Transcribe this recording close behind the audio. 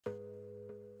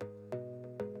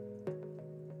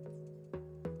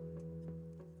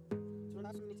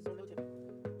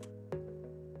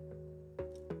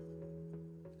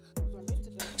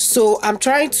So I'm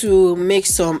trying to make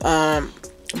some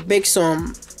bake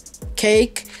some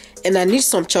cake, and I need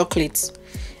some chocolates,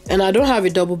 and I don't have a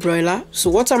double broiler. So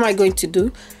what am I going to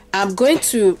do? I'm going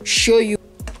to show you.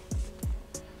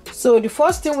 So the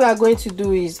first thing we are going to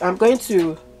do is I'm going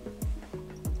to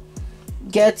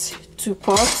get 2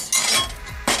 pots.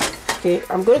 Okay,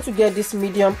 I'm going to get this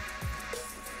medium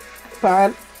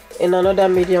pan and another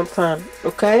medium pan.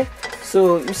 Okay,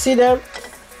 so you see them,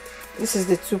 this is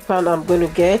the 2 pan I'm going to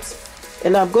get,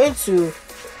 and I'm going to,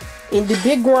 in the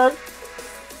big one,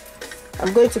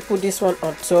 I'm going to put this one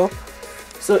on top.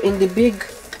 So in the big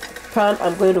pan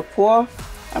I'm going to pour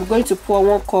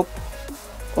 1 cup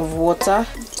of water,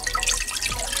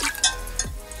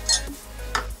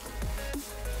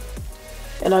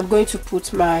 and I'm going to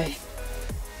put my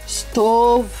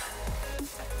stove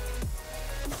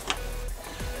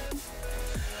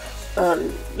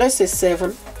on, let's say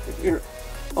 7,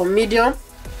 or medium,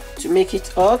 to make it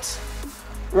hot.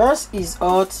 Once it's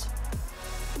hot,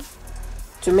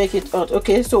 to make it hot.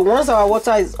 Okay, so once our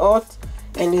water is hot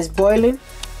and is boiling,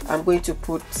 I'm going to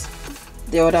put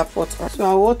the other pot on. So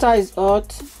our water is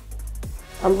hot.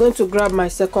 I'm going to grab my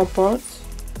second pot,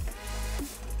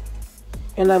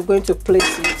 and I'm going to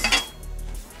place it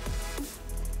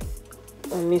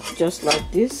on it just like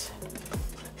this.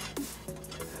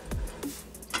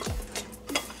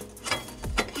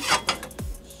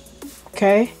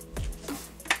 Okay,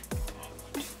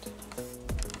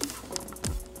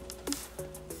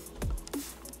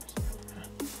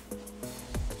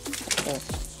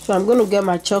 so I'm going to get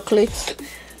my chocolate.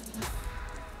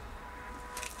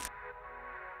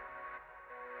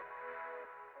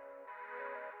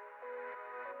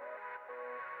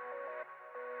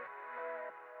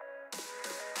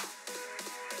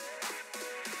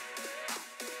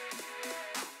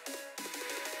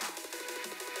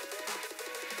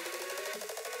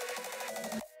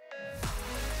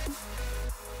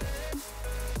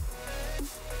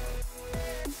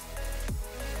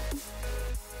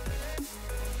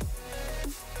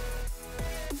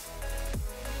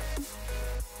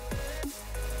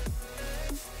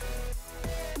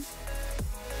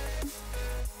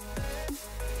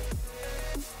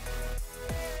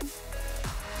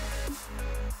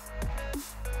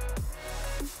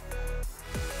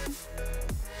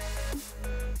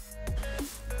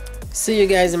 See you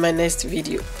guys in my next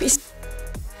video. Peace.